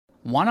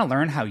Want to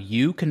learn how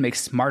you can make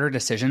smarter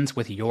decisions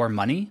with your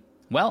money?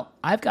 Well,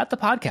 I've got the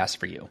podcast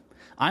for you.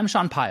 I'm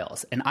Sean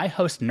Piles, and I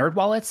host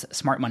NerdWallet's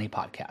Smart Money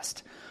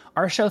Podcast.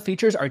 Our show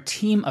features our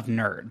team of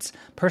nerds,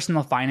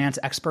 personal finance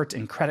experts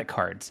in credit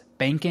cards,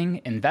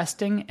 banking,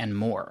 investing, and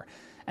more.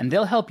 And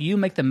they'll help you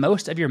make the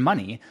most of your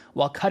money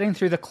while cutting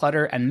through the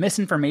clutter and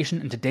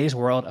misinformation in today's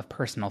world of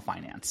personal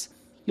finance.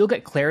 You'll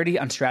get clarity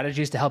on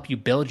strategies to help you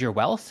build your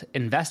wealth,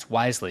 invest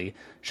wisely,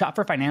 shop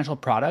for financial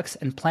products,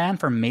 and plan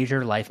for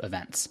major life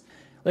events.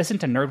 Listen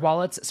to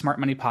NerdWallet's Smart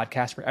Money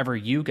Podcast wherever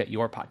you get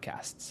your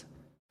podcasts.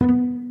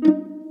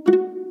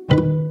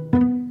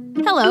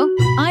 Hello,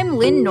 I'm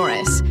Lynn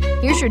Norris.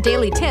 Here's your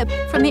daily tip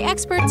from the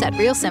experts at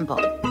Real Simple.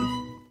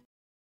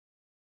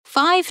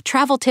 5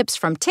 travel tips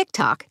from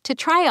TikTok to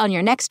try on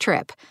your next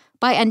trip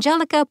by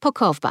Angelika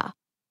Pokovba.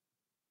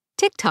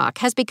 TikTok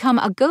has become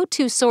a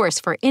go-to source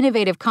for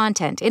innovative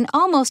content in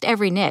almost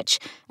every niche,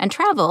 and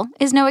travel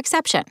is no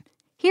exception.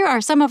 Here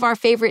are some of our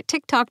favorite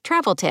TikTok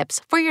travel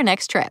tips for your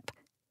next trip.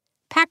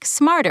 Pack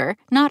smarter,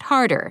 not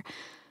harder.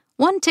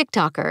 One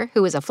TikToker,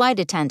 who is a flight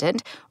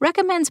attendant,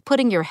 recommends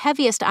putting your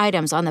heaviest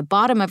items on the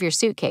bottom of your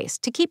suitcase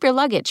to keep your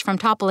luggage from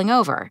toppling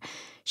over.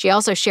 She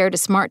also shared a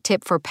smart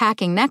tip for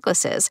packing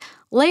necklaces.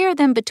 Layer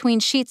them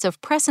between sheets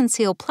of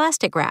press-and-seal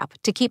plastic wrap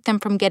to keep them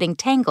from getting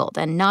tangled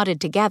and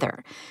knotted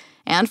together.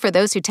 And for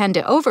those who tend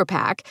to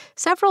overpack,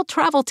 several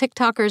travel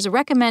TikTokers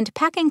recommend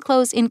packing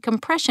clothes in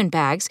compression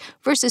bags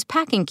versus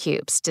packing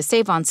cubes to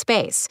save on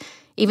space.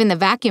 Even the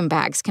vacuum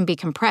bags can be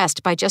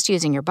compressed by just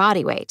using your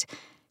body weight.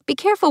 Be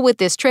careful with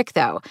this trick,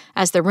 though,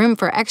 as the room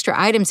for extra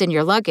items in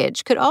your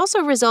luggage could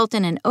also result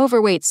in an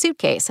overweight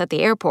suitcase at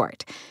the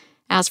airport.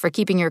 As for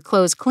keeping your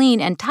clothes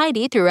clean and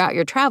tidy throughout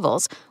your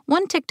travels,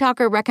 one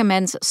TikToker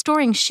recommends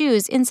storing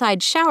shoes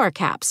inside shower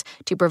caps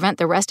to prevent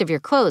the rest of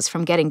your clothes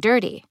from getting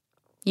dirty.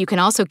 You can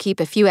also keep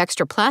a few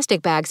extra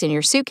plastic bags in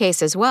your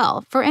suitcase as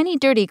well for any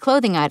dirty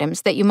clothing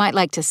items that you might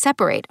like to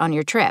separate on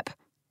your trip.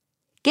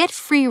 Get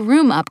free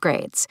room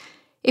upgrades.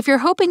 If you're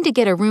hoping to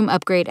get a room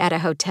upgrade at a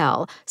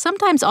hotel,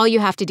 sometimes all you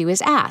have to do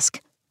is ask,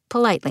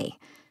 politely.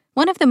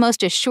 One of the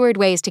most assured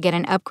ways to get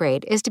an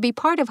upgrade is to be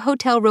part of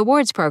hotel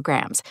rewards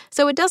programs,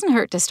 so it doesn't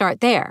hurt to start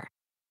there.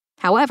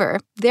 However,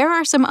 there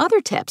are some other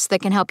tips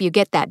that can help you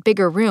get that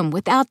bigger room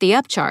without the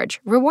upcharge,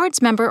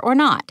 rewards member or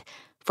not.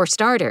 For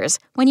starters,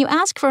 when you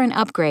ask for an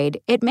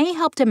upgrade, it may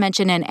help to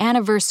mention an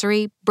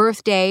anniversary,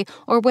 birthday,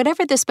 or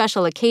whatever the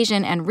special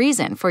occasion and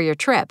reason for your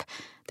trip.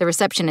 The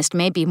receptionist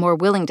may be more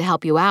willing to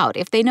help you out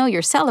if they know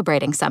you're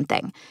celebrating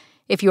something.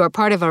 If you are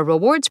part of a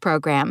rewards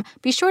program,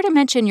 be sure to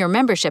mention your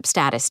membership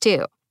status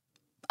too.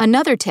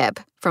 Another tip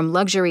from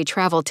luxury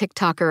travel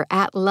TikToker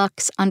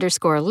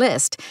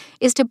 @lux_list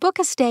is to book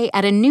a stay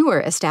at a newer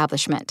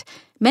establishment.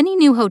 Many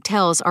new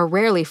hotels are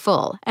rarely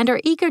full and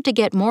are eager to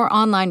get more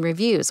online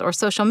reviews or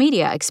social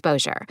media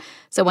exposure.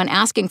 So when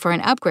asking for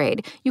an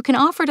upgrade, you can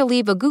offer to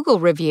leave a Google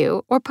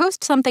review or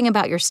post something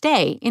about your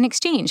stay in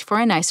exchange for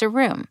a nicer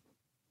room.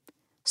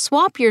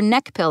 Swap your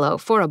neck pillow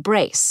for a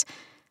brace.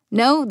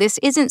 No, this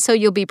isn't so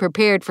you'll be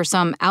prepared for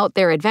some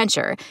out-there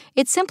adventure.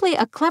 It's simply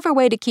a clever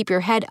way to keep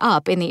your head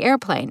up in the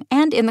airplane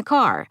and in the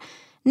car.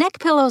 Neck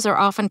pillows are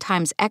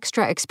oftentimes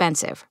extra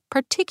expensive,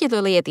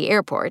 particularly at the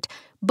airport,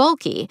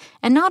 bulky,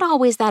 and not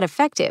always that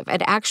effective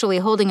at actually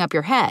holding up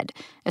your head,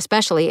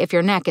 especially if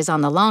your neck is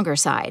on the longer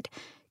side.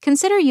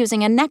 Consider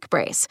using a neck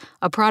brace,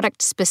 a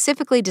product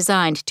specifically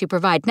designed to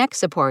provide neck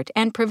support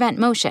and prevent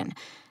motion.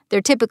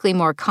 They're typically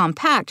more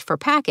compact for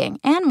packing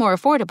and more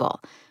affordable.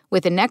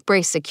 With a neck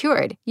brace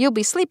secured, you'll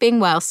be sleeping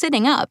while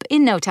sitting up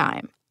in no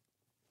time.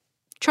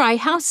 Try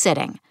house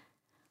sitting.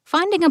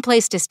 Finding a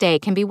place to stay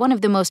can be one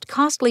of the most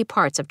costly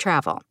parts of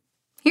travel.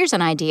 Here's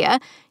an idea.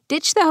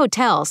 Ditch the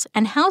hotels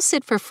and house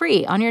sit for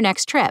free on your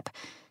next trip.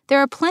 There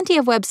are plenty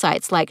of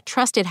websites like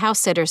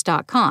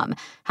TrustedHouseSitters.com,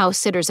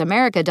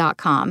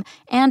 HouseSittersAmerica.com,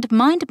 and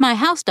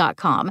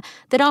MindMyHouse.com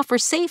that offer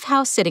safe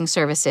house sitting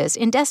services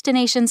in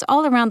destinations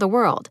all around the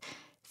world.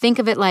 Think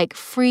of it like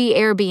free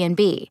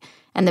Airbnb.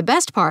 And the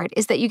best part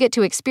is that you get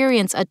to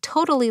experience a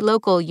totally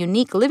local,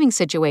 unique living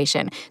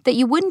situation that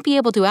you wouldn't be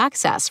able to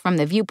access from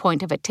the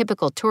viewpoint of a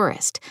typical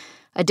tourist.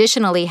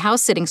 Additionally,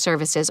 house-sitting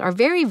services are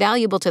very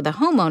valuable to the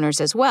homeowners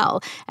as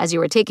well, as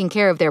you are taking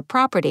care of their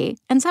property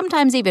and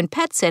sometimes even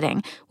pet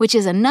sitting, which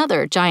is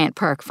another giant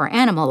perk for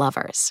animal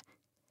lovers.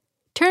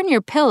 Turn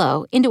your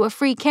pillow into a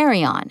free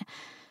carry-on.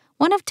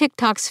 One of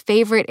TikTok's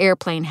favorite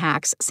airplane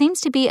hacks seems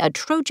to be a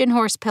Trojan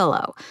horse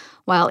pillow.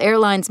 While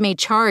airlines may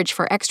charge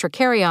for extra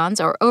carry-ons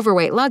or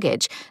overweight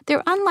luggage,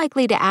 they're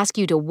unlikely to ask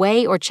you to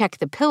weigh or check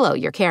the pillow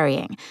you're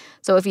carrying.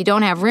 So if you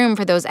don't have room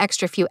for those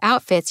extra few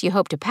outfits you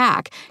hope to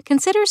pack,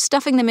 consider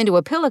stuffing them into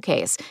a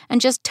pillowcase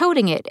and just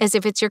toting it as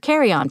if it's your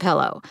carry-on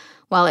pillow.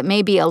 While it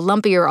may be a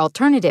lumpier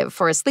alternative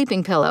for a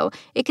sleeping pillow,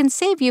 it can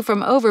save you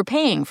from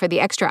overpaying for the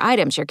extra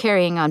items you're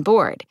carrying on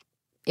board.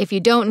 If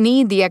you don't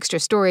need the extra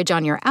storage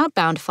on your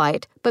outbound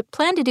flight, but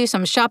plan to do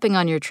some shopping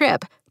on your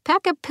trip,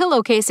 pack a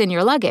pillowcase in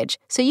your luggage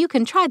so you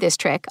can try this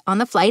trick on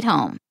the flight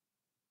home.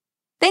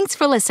 Thanks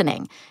for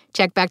listening.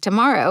 Check back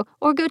tomorrow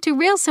or go to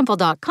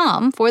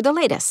realsimple.com for the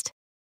latest.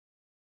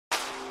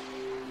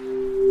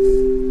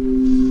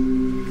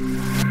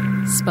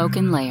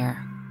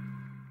 SpokenLayer.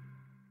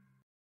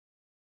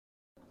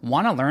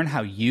 Want to learn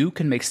how you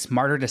can make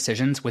smarter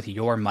decisions with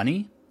your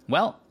money?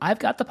 Well, I've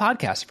got the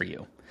podcast for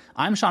you.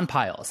 I'm Sean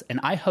Piles,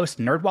 and I host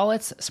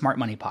NerdWallet's Smart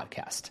Money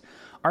Podcast.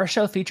 Our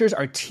show features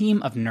our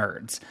team of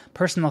nerds,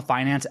 personal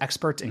finance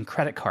experts in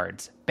credit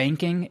cards,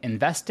 banking,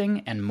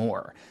 investing, and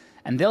more.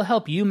 And they'll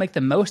help you make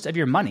the most of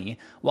your money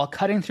while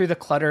cutting through the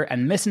clutter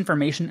and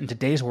misinformation in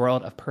today's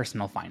world of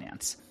personal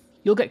finance.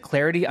 You'll get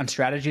clarity on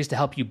strategies to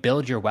help you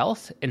build your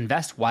wealth,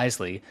 invest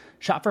wisely,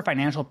 shop for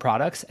financial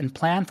products, and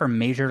plan for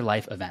major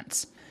life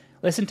events.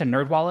 Listen to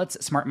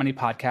NerdWallet's Smart Money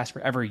Podcast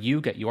wherever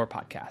you get your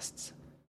podcasts.